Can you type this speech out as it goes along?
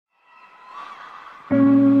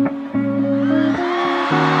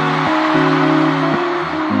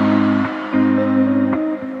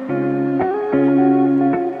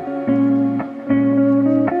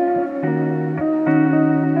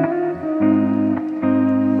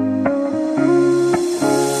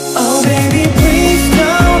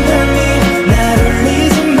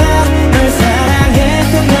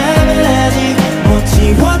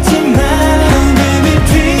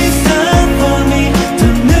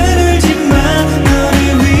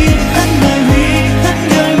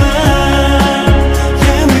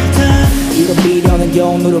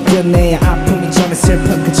드러내야 아픔이 전에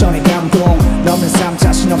슬픔 그 전에 감동 너는 삶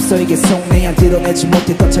자신 없어 이게 속내야 드러내지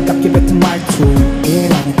못해 더 차갑게 뱉은 말투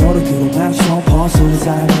이라는 너를 그로만 싶어서 이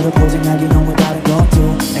사람으로 포장하기 너무 다른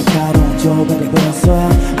것도 날카로운 조각을 보였어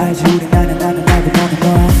알지 우리 나는 알고 너는 너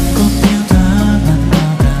꽃피우다만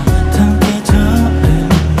너가 담기 전에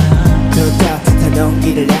그 따뜻한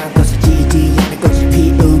온기를 안고서 지지 않을 것이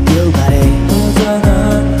피우길 바래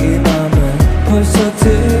허전한 이 맘은 벌써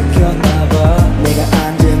들켰나봐 내가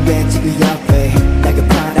앉은 벤치 그 옆에 낙엽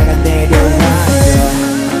하나가 내려와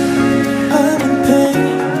I'm in pain,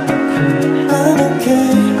 I'm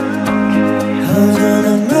okay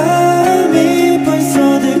허전한 마음이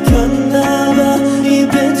벌써 들켰나봐 이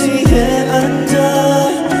벤치에 앉아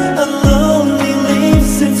A lonely leaf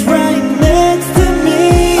sits right next to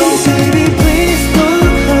me Oh baby please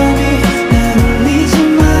don't hurt me 날 울리지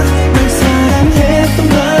마 널 사랑했던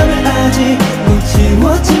맘을 아직 못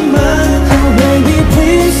지웠지만 Oh baby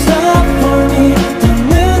please stop for me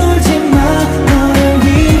더는 울지 마 너를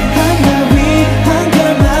위한 날 위한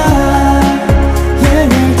결말 Yeah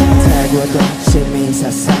날 달구었던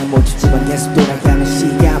시민사상 모두 집안 계속 돌아가는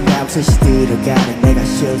시간 밤새 시들어가는 내가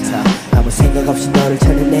싫다 아무 생각 없이 너를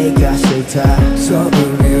찾는 내가 싫다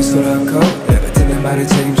수업을 위해서라고 내가 듣는 말을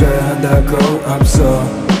책임져야 한다고 I'm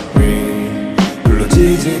sorry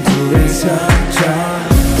불러지진 둘이서